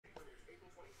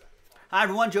Hi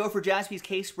everyone, Joe for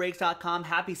JaspysCaseBreaks.com.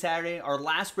 Happy Saturday. Our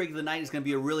last break of the night is going to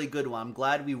be a really good one. I'm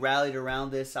glad we rallied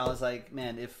around this. I was like,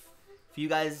 man, if you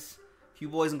guys, if you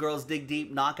boys and girls dig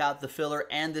deep, knock out the filler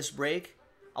and this break,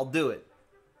 I'll do it.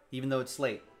 Even though it's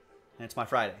late and it's my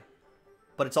Friday.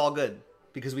 But it's all good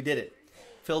because we did it.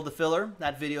 Filled the filler.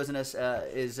 That video is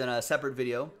in a separate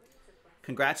video.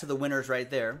 Congrats to the winners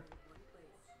right there.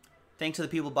 Thanks to the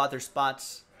people who bought their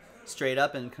spots straight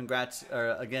up, and congrats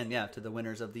again, yeah, to the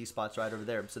winners of these spots right over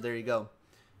there. So there you go.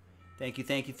 Thank you,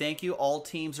 thank you, thank you. All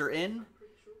teams are in.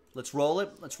 Let's roll it.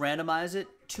 Let's randomize it.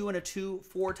 2 and a 2,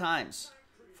 4 times.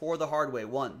 For the hard way.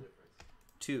 1,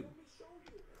 2,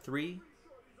 3,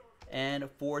 and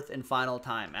fourth and final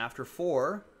time. After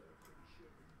 4,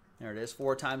 there it is,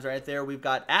 4 times right there. We've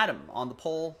got Adam on the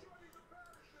pole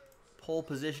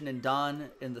position and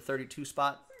Don in the 32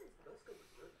 spot.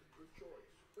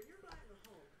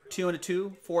 2 and a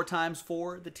 2, 4 times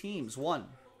for the teams. 1,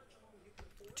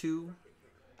 2,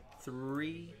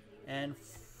 3, and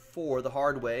 4 the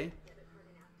hard way.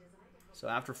 So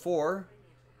after 4,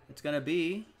 it's going to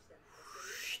be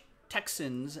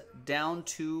Texans down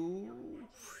to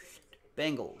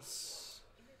Bengals.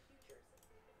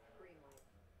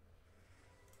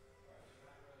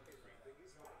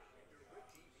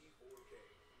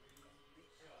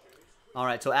 All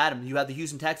right, so Adam, you have the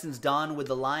Houston Texans, Don with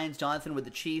the Lions, Jonathan with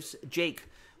the Chiefs, Jake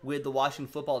with the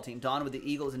Washington football team, Don with the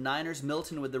Eagles and Niners,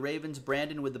 Milton with the Ravens,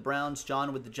 Brandon with the Browns,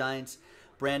 John with the Giants,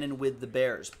 Brandon with the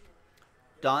Bears.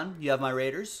 Don, you have my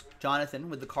Raiders, Jonathan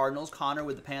with the Cardinals, Connor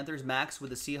with the Panthers, Max with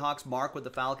the Seahawks, Mark with the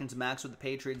Falcons, Max with the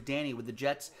Patriots, Danny with the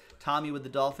Jets, Tommy with the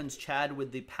Dolphins, Chad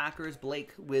with the Packers,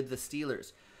 Blake with the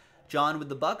Steelers. John with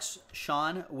the Bucks,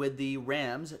 Sean with the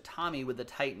Rams, Tommy with the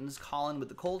Titans, Colin with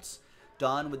the Colts,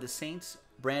 Don with the Saints,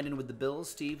 Brandon with the Bills,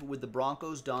 Steve with the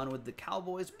Broncos, Don with the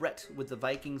Cowboys, Brett with the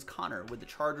Vikings, Connor with the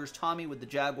Chargers, Tommy with the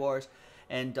Jaguars,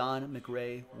 and Don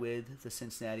McRae with the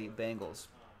Cincinnati Bengals.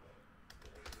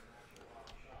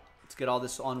 Let's get all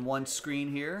this on one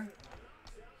screen here.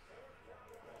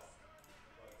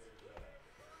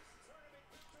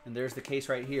 And there's the case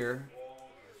right here.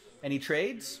 Any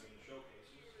trades?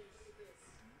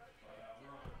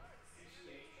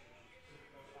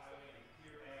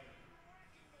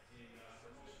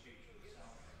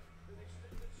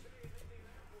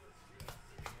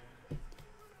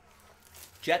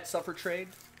 Jets up for trade.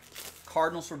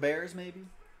 Cardinals for Bears, maybe.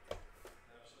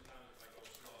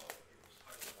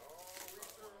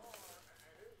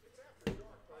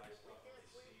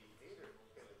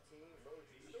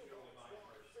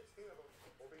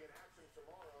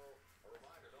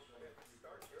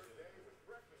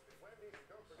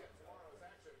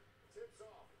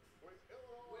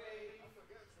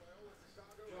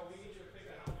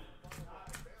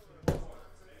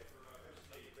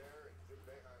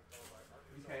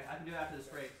 Okay, I can do it after this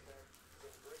break.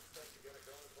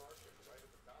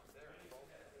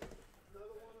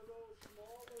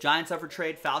 Giants up for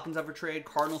trade, Falcons up for trade,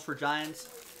 Cardinals for Giants,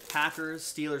 Packers,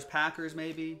 Steelers, Packers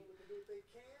maybe.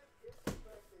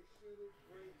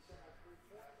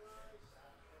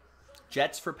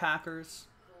 Jets for Packers.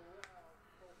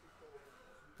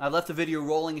 I've left the video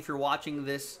rolling. If you're watching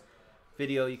this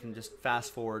video, you can just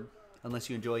fast forward unless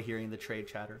you enjoy hearing the trade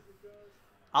chatter.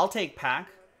 I'll take Pack.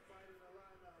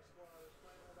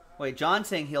 Wait, John's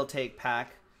saying he'll take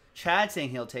Pack. Chad's saying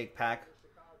he'll take Pack.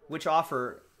 Which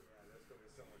offer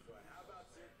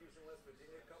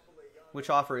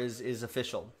is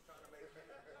official?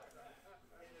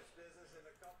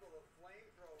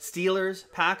 Steelers,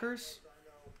 Packers?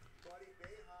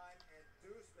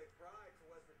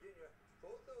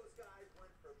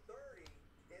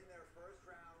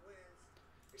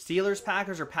 Steelers,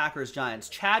 Packers, or Packers, Giants?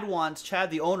 Chad,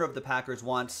 the owner of the Packers,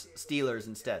 wants Steelers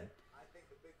instead.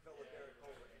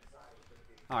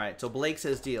 All right, so Blake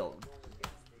says deal.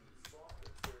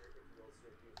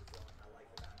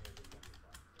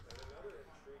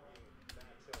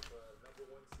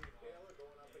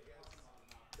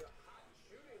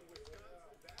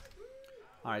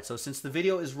 All right, so since the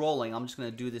video is rolling, I'm just going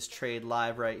to do this trade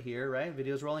live right here, right?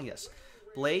 Video's rolling? Yes.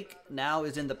 Blake now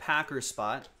is in the Packers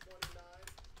spot.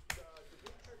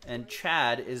 And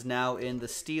Chad is now in the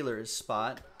Steelers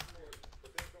spot.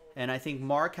 And I think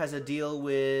Mark has a deal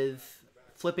with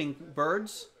flipping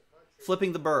birds?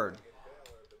 Flipping the bird.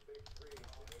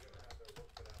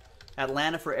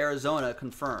 Atlanta for Arizona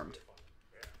confirmed.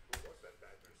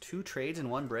 2 trades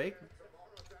in 1 break?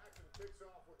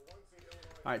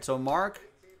 All right, so Mark,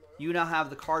 you now have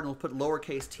the Cardinals. Put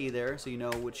lowercase t there so you know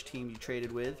which team you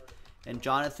traded with. And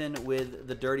Jonathan with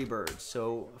the Dirty Birds.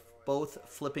 So both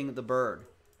flipping the bird.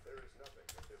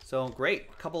 So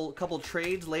great. Couple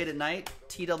trades late at night.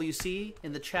 TWC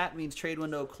in the chat means trade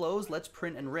window closed. Let's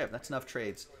print and rip. That's enough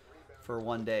trades for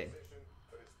one day.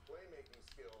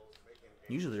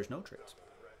 Usually there's no trades.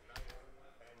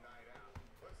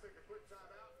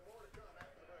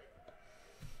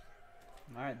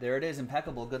 All right, there it is.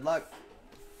 Impeccable. Good luck.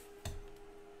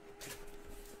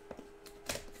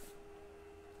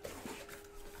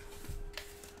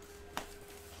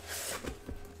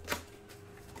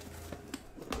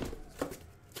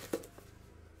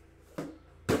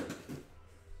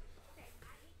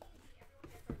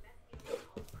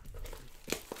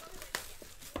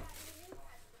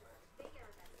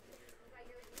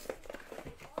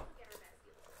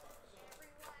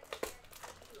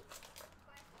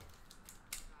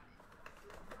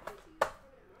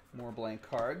 More blank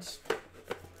cards. All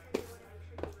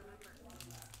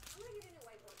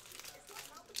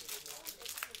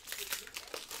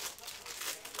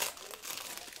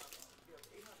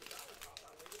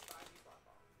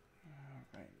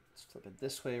right, let's flip it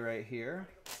this way right here.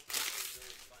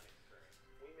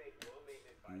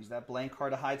 Use that blank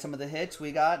card to hide some of the hits.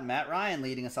 We got Matt Ryan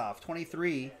leading us off.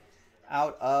 23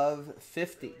 out of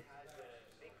 50.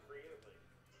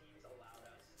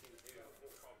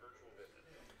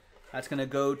 That's going to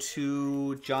go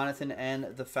to Jonathan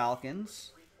and the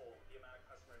Falcons.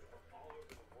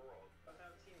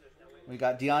 We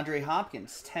got DeAndre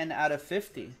Hopkins, 10 out of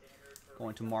 50.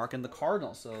 Going to Mark and the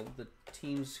Cardinals. So the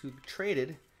teams who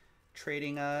traded,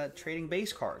 trading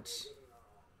base cards.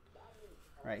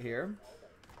 Right here.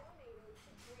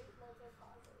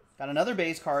 Got another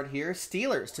base card here.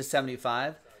 Steelers to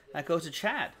 75. That goes to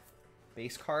Chad.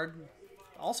 Base card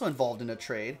also involved in a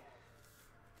trade.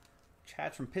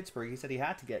 Chad from Pittsburgh, he said he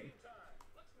had to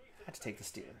take the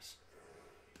Steelers.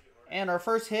 And our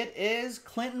first hit is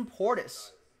Clinton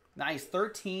Portis. Nice,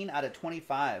 13 out of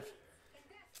 25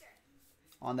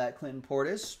 on that Clinton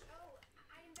Portis.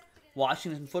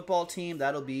 Washington football team,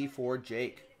 that'll be for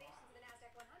Jake.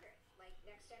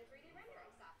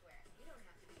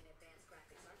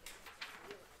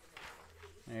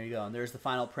 There you go, and there's the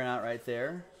final printout right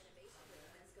there.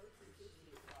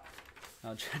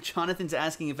 Jonathan's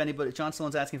asking if anybody. John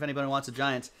Sloan's asking if anybody wants the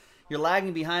Giants. You're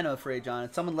lagging behind, I'm afraid,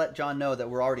 John. Someone let John know that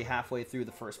we're already halfway through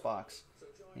the first box.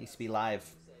 It needs to be live.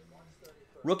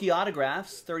 Rookie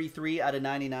autographs, 33 out of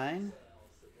 99.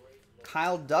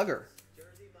 Kyle Duggar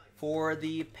for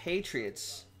the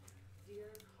Patriots.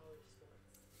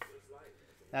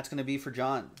 That's going to be for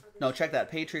John. No, check that.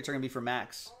 Patriots are going to be for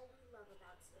Max.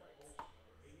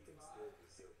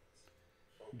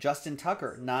 Justin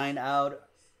Tucker,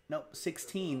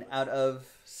 16 out of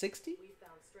 60? I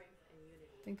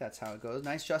think that's how it goes.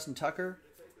 Nice Justin Tucker.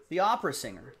 The opera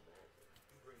singer.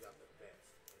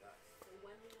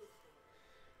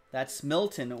 That's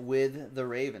Milton with the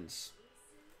Ravens.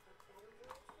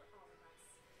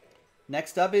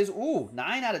 Next up is,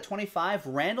 9 out of 25,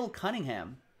 Randall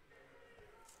Cunningham.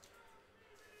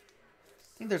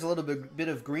 I think there's a little bit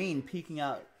of green peeking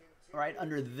out right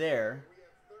under there,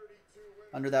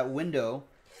 under that window.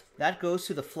 That goes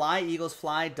to the Fly Eagles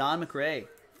Fly, Don McRae.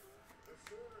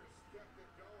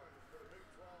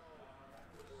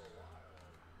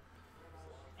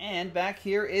 And back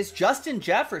here is Justin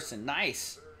Jefferson.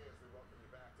 Nice.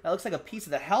 That looks like a piece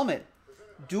of the helmet.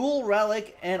 Dual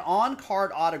relic and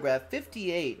on-card autograph.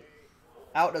 58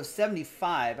 out of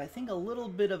 75. I think a little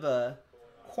bit of a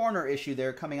corner issue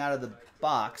there coming out of the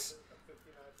box.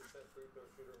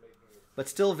 But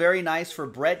still very nice for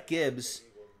Brett Gibbs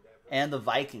and the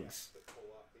Vikings.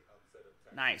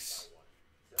 Nice.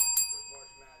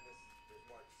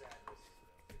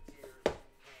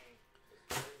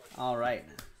 All right.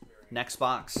 Next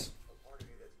box.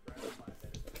 All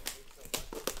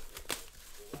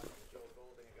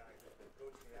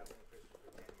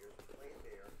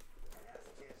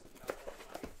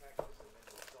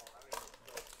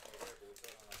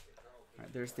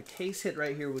right, there's the case hit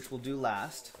right here, which we'll do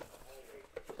last.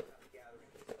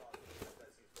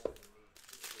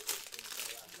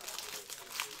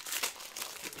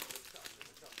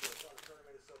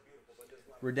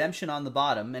 Redemption on the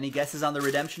bottom. Any guesses on the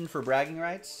redemption for bragging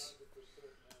rights?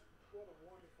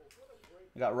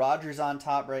 We got Rodgers on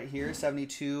top right here.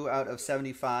 72 out of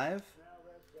 75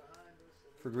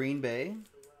 for Green Bay.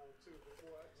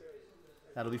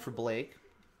 That'll be for Blake.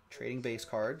 Trading base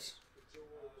cards.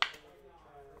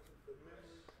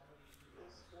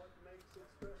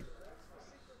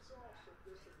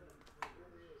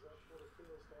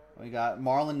 We got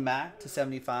Marlon Mack to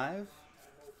 75.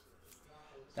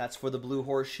 That's for the Blue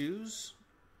Horseshoes.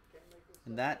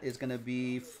 And that is going to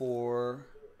be for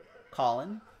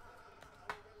Colin.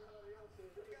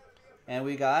 And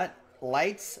we got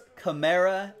Lights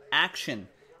Camara Action.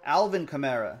 Alvin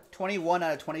Kamara, 21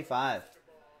 out of 25.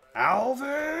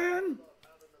 Alvin!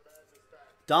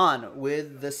 Don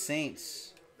with the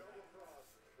Saints.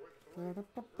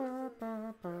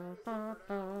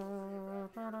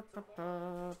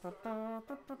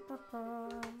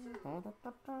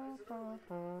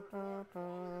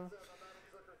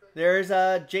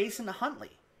 There's Jason Huntley.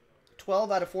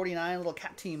 12 out of 49. Little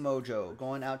cat team mojo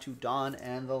going out to Don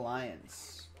and the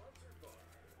Lions.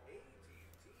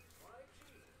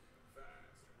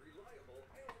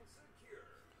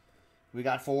 We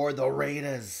got for the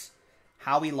Raiders,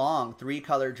 Howie Long,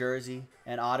 3-color jersey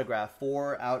and autograph,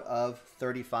 4 out of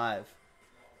 35.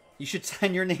 You should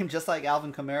sign your name just like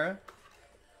Alvin Kamara.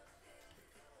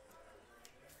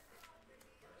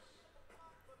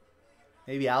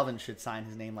 Maybe Alvin should sign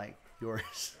his name like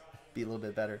yours. Be a little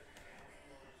bit better.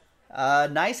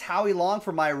 Nice Howie Long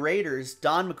for my Raiders.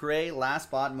 Don McRae, last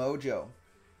spot mojo.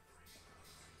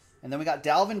 And then we got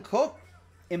Dalvin Cook,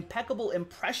 Impeccable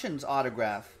Impressions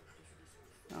autograph.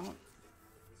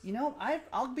 You know,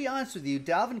 I'll be honest with you.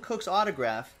 Dalvin Cook's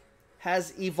autograph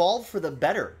has evolved for the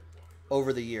better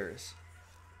over the years.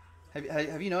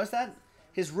 Have you noticed that?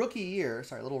 His rookie year,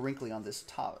 sorry, a little wrinkly on this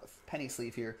top penny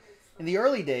sleeve here. In the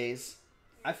early days,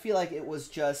 I feel like it was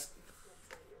just,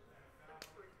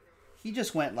 he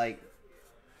just went like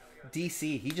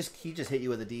DC. He just hit you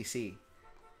with a DC.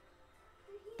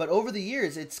 But over the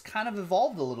years, it's kind of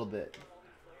evolved a little bit.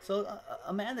 So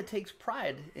a man that takes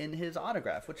pride in his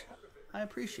autograph, which I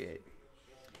appreciate.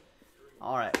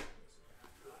 All right.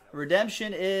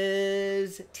 Redemption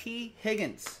is T.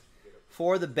 Higgins.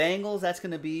 For the Bengals, that's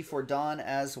going to be for Don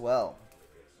as well.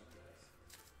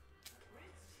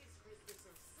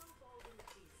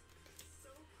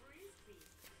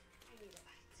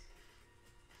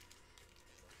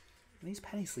 And these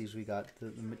penny sleeves we got,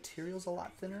 the material's a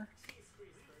lot thinner.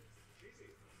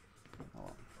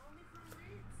 Oh.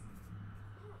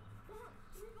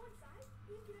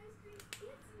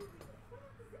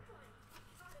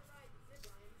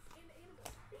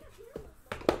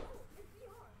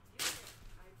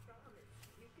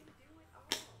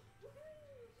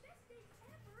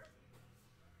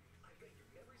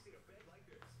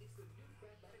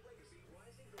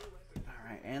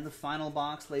 And the final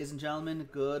box, ladies and gentlemen.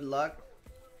 Good luck.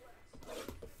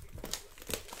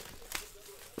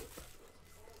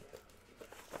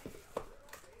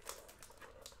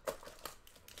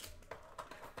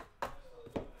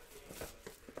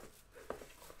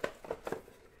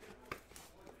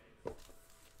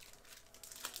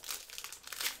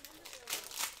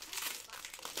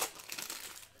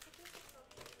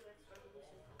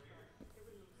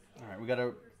 All right, we got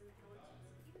a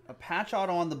patch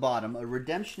auto on the bottom, a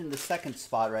redemption in the second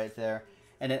spot right there,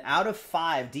 and an out of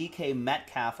 5 DK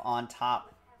Metcalf on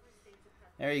top.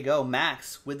 There you go,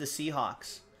 Max with the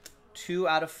Seahawks. 2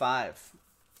 out of 5.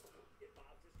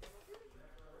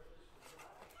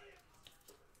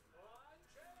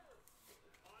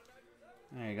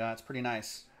 There you go, that's pretty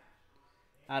nice.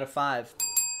 Out of 5.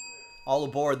 All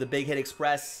aboard the Big Hit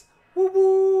Express. Whoop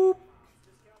whoop.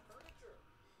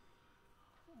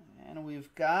 And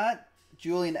we've got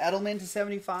Julian Edelman to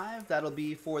 75. That'll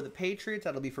be for the Patriots.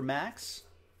 That'll be for Max.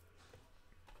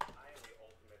 I am the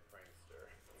ultimate prankster.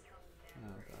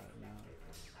 Oh, God, no.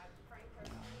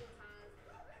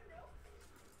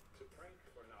 To prank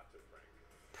or not to prank?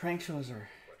 Prank shows are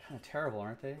kind of terrible,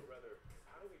 aren't they? Or rather,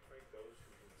 how do we prank those who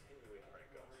continually prank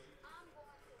us?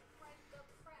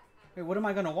 Hey, what am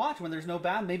I going to watch when there's no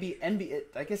bad? Maybe NBA.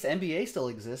 I guess NBA still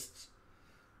exists.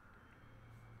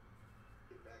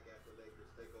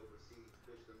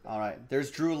 All right,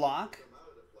 there's Drew Lock.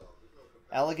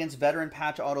 Elegance Veteran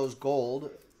Patch Autos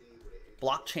Gold.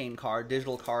 Blockchain card,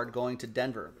 digital card going to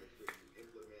Denver.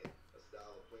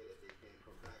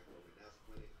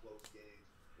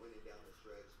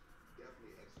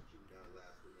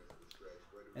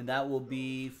 And that will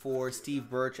be for Steve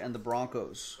Birch and the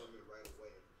Broncos.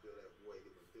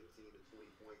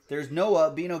 There's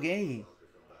Noah Binogany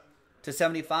to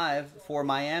 75 for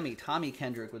Miami. Tommy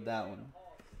Kendrick with that one.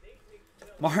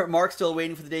 Mark's still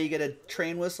waiting for the day you get a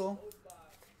train whistle.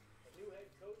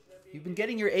 You've been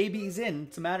getting your ABs in.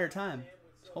 It's a matter of time.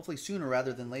 Hopefully sooner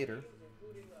rather than later.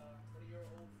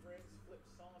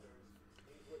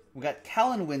 We got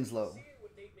Kellen Winslow.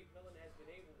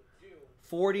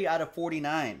 40 out of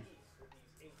 49.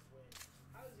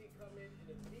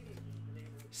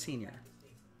 Senior.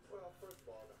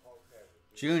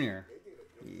 Junior.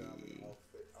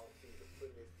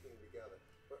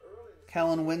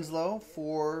 Kellen Winslow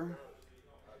for...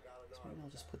 Maybe I'll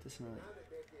just put this in a...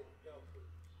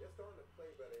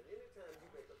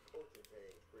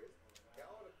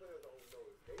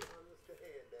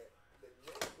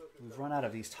 We've run out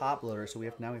of these top loaders, so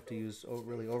now we have to use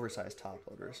really oversized top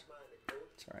loaders.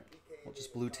 It's all right. We'll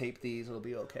just blue tape these. It'll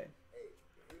be okay.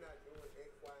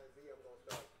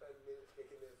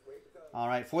 All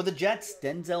right, for the Jets,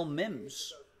 Denzel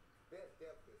Mims.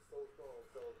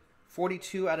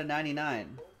 42 out of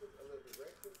 99.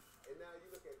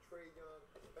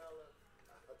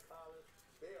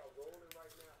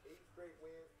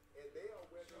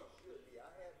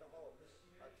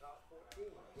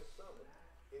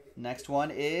 Next one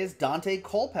is Dante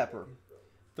Culpepper.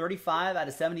 35 out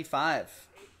of 75.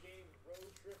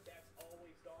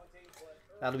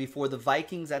 That'll be for the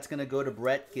Vikings. That's going to go to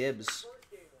Brett Gibbs.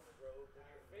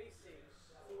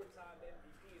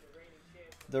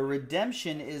 The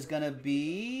redemption is going to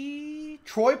be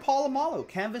Troy Polamalu,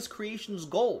 Canvas Creations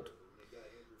Gold.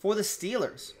 For the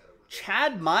Steelers,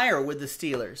 Chad Meyer with the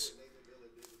Steelers.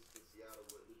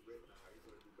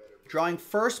 Drawing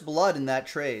first blood in that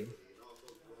trade.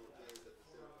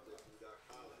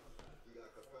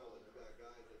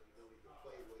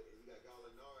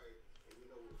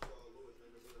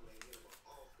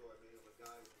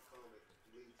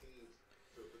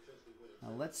 Now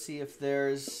let's see if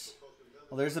there's...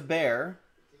 Well, there's a bear.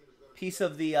 Piece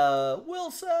of the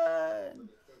Wilson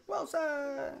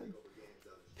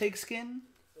pigskin.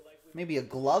 Maybe a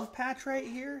glove patch right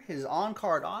here. His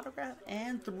on-card autograph.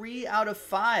 And 3 out of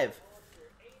 5.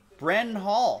 Brandon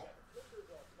Hall.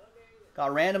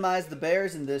 Got randomized the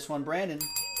Bears in this one. Brandon,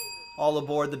 all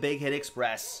aboard the Big Hit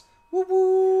Express. Woo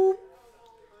woo.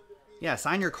 Yeah,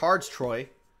 sign your cards, Troy.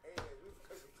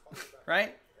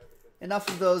 Right? Enough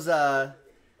of those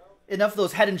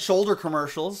Head and Shoulder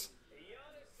commercials.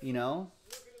 You know,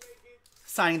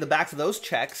 signing the backs of those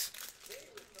checks.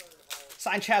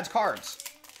 Sign Chad's cards.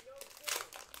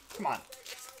 Come on.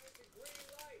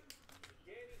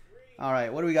 All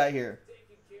right, what do we got here?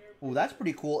 Ooh, that's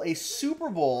pretty cool. A Super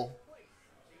Bowl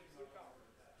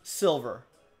silver.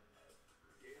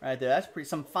 Right there. That's pretty.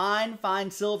 Some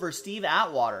fine silver. Steve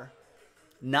Atwater.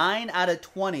 9 out of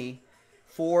 20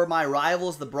 for my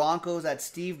rivals, the Broncos. That's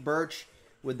Steve Birch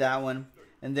with that one.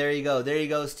 And there you go. There you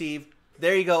go, Steve.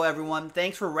 There you go, everyone.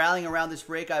 Thanks for rallying around this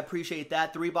break. I appreciate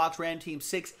that. 3-box Random Team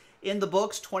 6 in the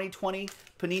books. 2020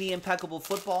 Panini Impeccable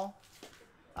Football.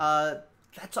 I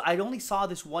only saw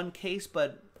this one case,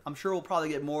 but I'm sure we'll probably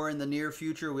get more in the near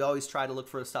future. We always try to look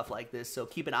for stuff like this, so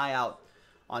keep an eye out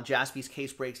on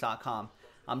jaspyscasebreaks.com.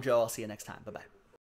 I'm Joe. I'll see you next time. Bye-bye.